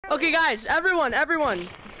Okay, guys, everyone.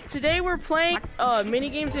 Today we're playing mini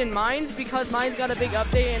games in Mines because Mines got a big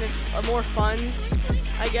update and it's more fun,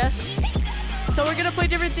 I guess. So we're gonna play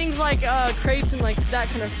different things like crates and like that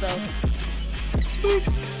kind of stuff.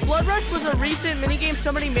 Blood Rush was a recent mini game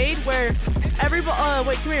somebody made where everybody.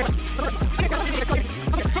 Wait, come here.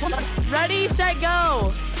 Ready, set,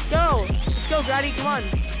 go. Go. Let's go, Grady. Come on.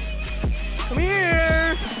 Come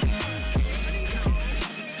here.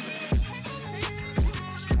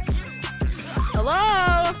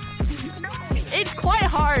 Hello? It's quite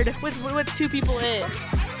hard with two people in it.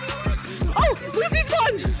 Oh, Lucy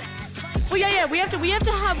spawned! Well, yeah, we have to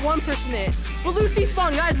have one person in it. Well, Lucy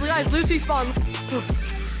spawned, guys, Lucy spawned.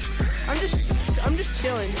 I'm just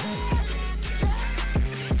chilling.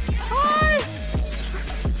 Hi!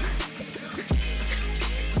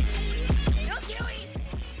 No killing!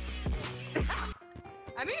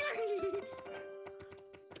 I'm here!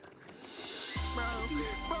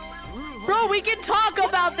 Bro, we can talk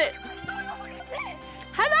about this.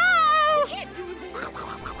 Hello.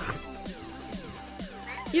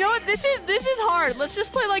 You know what? This is hard. Let's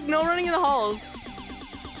just play like no running in the halls.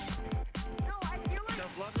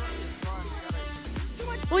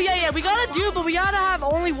 Well, yeah, we gotta do, but we gotta have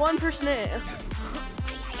only one person in it.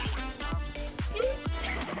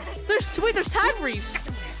 There's tag rees.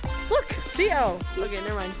 Look, see? Oh, okay,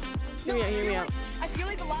 never mind. Hear me out. I feel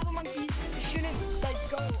like the lava monkeys shouldn't like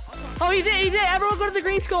go. Oh, he's it. Everyone go to the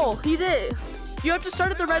green skull. He's it. You have to start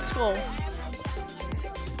at the red skull.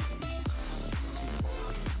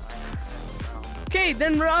 Okay,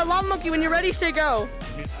 then Lava Monkey, when you're ready, say go.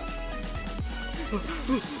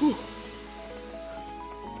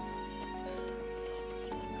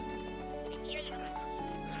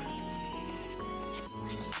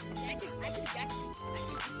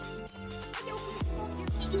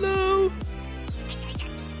 Hello.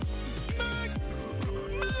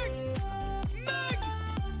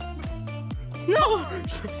 No!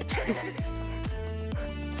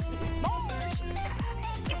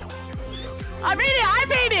 I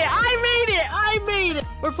made it!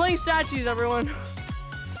 We're playing statues, everyone.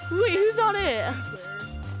 Wait, who's not it?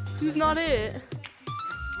 Who's not it?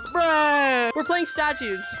 Bruh! We're playing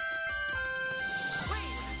statues.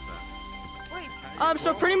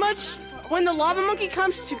 So pretty much, when the lava monkey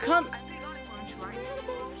comes to come...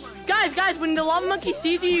 Guys, when the lava monkey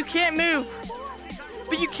sees you, you can't move.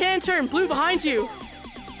 But you can turn. Blue behind you.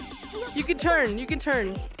 You can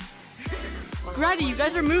turn. Grady, you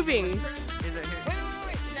guys are moving. Wait.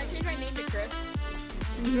 Should I change my name to Chris?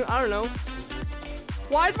 I don't know.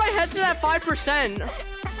 Why is my headset at 5%?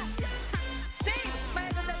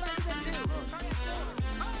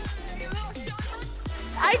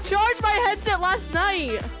 I charged my headset last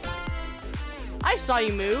night. I saw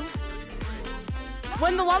you move.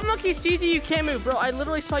 When the lava monkey sees you, you can't move, bro. I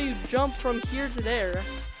literally saw you jump from here to there.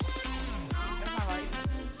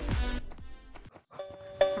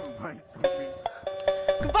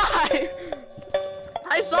 Goodbye.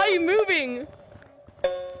 I saw you moving.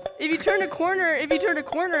 If you turn a corner and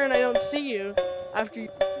I don't see you after you.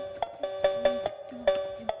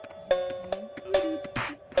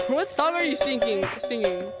 What song are you singing?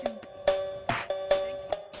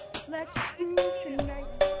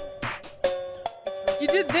 You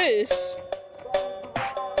did this.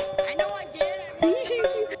 I know I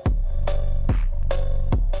did.